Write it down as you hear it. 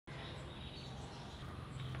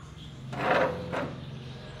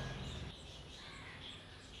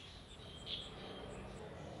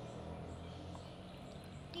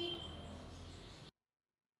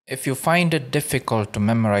If you find it difficult to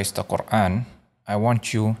memorize the Quran, I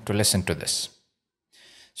want you to listen to this.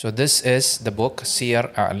 So this is the book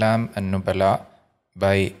Siyar A'lam An-Nubala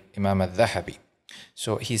by Imam Al-Dhahabi.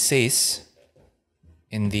 So he says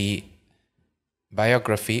in the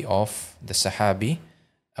biography of the Sahabi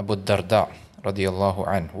Abu Darda radiyallahu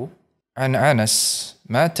anhu, عن أنس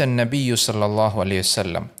مات النبي صلى الله عليه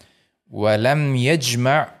وسلم ولم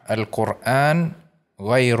يجمع القرآن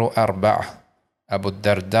غير أربعة أبو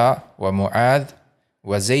الدرداء ومعاذ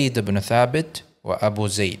وزيد بن ثابت وأبو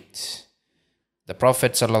زيد. The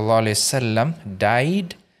Prophet صلى الله عليه وسلم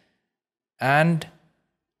died and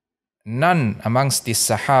none amongst the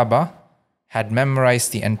Sahaba had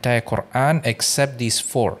memorized the entire Quran except these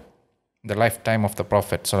four, the lifetime of the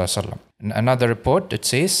Prophet صلى الله عليه وسلم. In another report it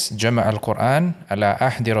says جمع القرآن على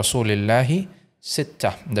عهد رسول الله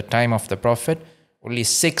ستة. The time of the Prophet only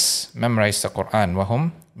 6 memorized the Quran.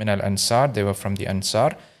 وهم من الأنصار, they were from the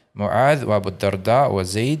Ansar. معاذ وأبو الدرداء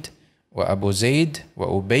وزيد وأبو زيد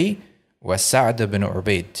وأبي وسعد بن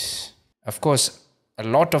عبيد. Of course, a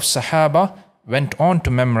lot of Sahaba went on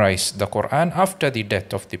to memorize the Quran after the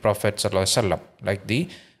death of the Prophet ﷺ, like the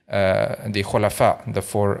Khulafa, the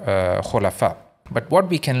 4 Khulafa. But what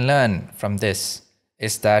we can learn from this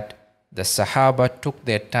is that the Sahaba took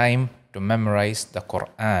their time to memorize the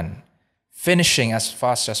Quran. Finishing as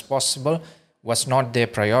fast as possible was not their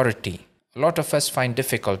priority. A lot of us find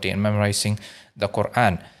difficulty in memorizing the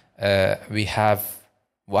Quran. We have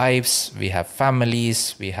wives, we have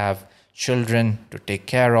families, we have children to take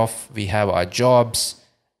care of, we have our jobs.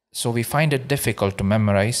 So we find it difficult to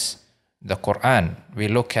memorize the Quran. We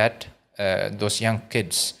look at those young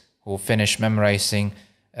kids who finish memorizing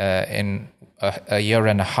in a year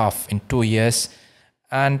and a half, in 2 years,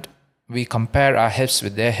 and we compare our hifz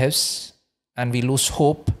with their hifz, and we lose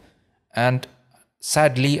hope, and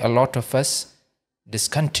sadly a lot of us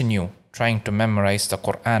discontinue trying to memorize the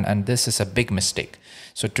Quran, and this is a big mistake.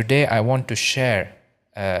 So today I want to share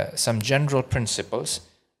some general principles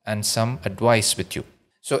and some advice with you.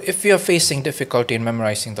 So if you are facing difficulty in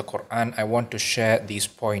memorizing the Quran, I want to share these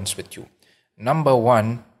points with you. Number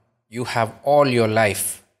 1, you have all your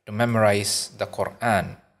life to memorize the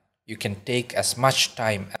Quran. You can take as much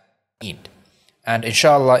time as you need. And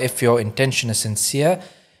inshallah, if your intention is sincere,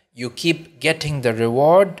 you keep getting the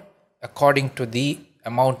reward according to the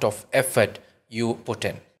amount of effort you put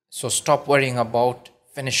in. So stop worrying about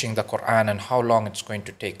finishing the Quran and how long it's going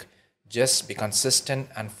to take. Just be consistent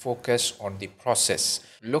and focus on the process.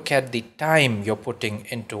 Look at the time you're putting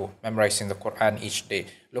into memorizing the Quran each day.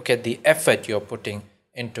 Look at the effort you're putting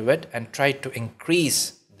into it and try to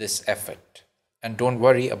increase this effort. And don't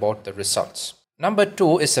worry about the results. Number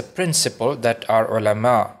 2 is a principle that our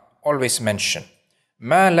ulama always mention.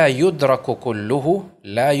 مَا لَا يُدْرَكُ كُلُّهُ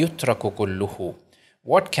لَا يُتْرَكُ كُلُّهُ.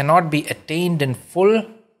 What cannot be attained in full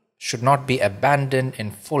should not be abandoned in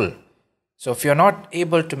full. So if you're not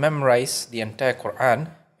able to memorize the entire Quran,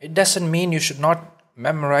 it doesn't mean you should not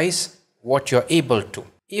memorize what you're able to.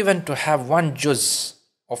 Even to have 1 juz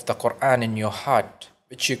of the Quran in your heart,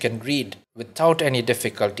 which you can read without any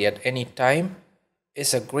difficulty at any time,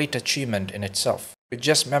 is a great achievement in itself. You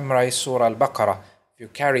just memorize Surah Al-Baqarah. If you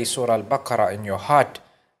carry Surah Al-Baqarah in your heart,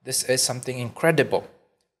 this is something incredible.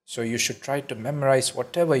 So you should try to memorize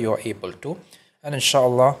whatever you are able to. And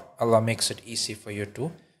inshallah, Allah makes it easy for you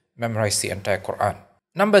to memorize the entire Quran.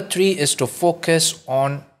 Number 3 is to focus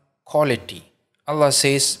on quality. Allah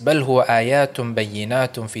says, بَلْ هُوَ آيَاتٌ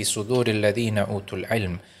بَيِّنَاتٌ فِي صُدُورِ الَّذِينَ أُوتُوا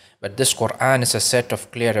الْعِلْمِ. But this Quran is a set of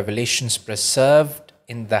clear revelations preserved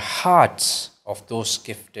in the hearts of those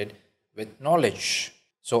gifted with knowledge.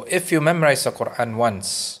 So if you memorize the Quran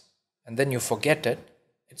once and then you forget it,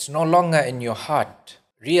 it's no longer in your heart.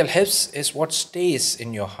 Real hifz is what stays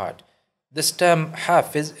in your heart. This term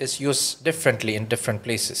hafiz is used differently in different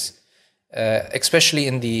places. Especially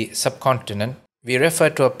in the subcontinent, we refer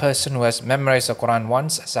to a person who has memorized the Quran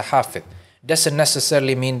once as a hafiz. Doesn't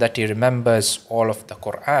necessarily mean that he remembers all of the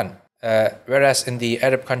Quran. Whereas in the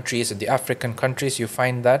Arab countries, in the African countries, you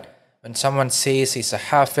find that when someone says he's a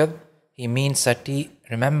hafiz, he means that he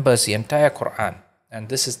remembers the entire Quran. And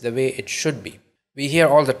this is the way it should be. We hear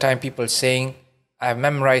all the time people saying, I have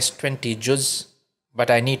memorized 20 juz, but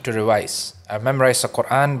I need to revise. I have memorized the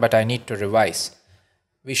Quran, but I need to revise.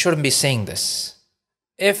 We shouldn't be saying this.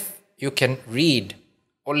 If you can read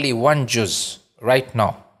only 1 juz right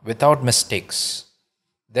now without mistakes,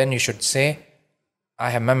 then you should say, I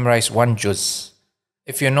have memorized 1 juz.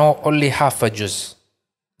 If you know only half a juz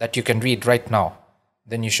that you can read right now,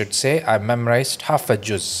 then you should say, I memorized half a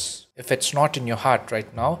juz. If it's not in your heart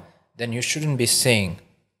right now, then you shouldn't be saying,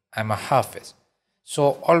 I'm a hafiz.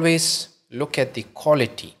 So always look at the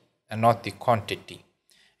quality and not the quantity.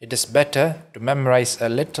 It is better to memorize a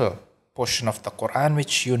little portion of the Quran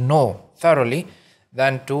which you know thoroughly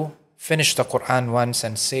than to finish the Quran once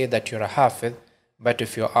and say that you're a Hafidh, but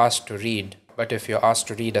if you're asked to read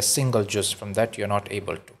a single juz from that, you're not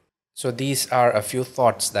able to. So these are a few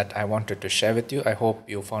thoughts that I wanted to share with you. I hope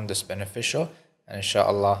you found this beneficial, and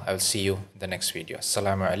inshallah I will see you in the next video.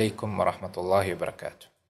 Assalamu alaikum wa rahmatullahi wa barakatuh.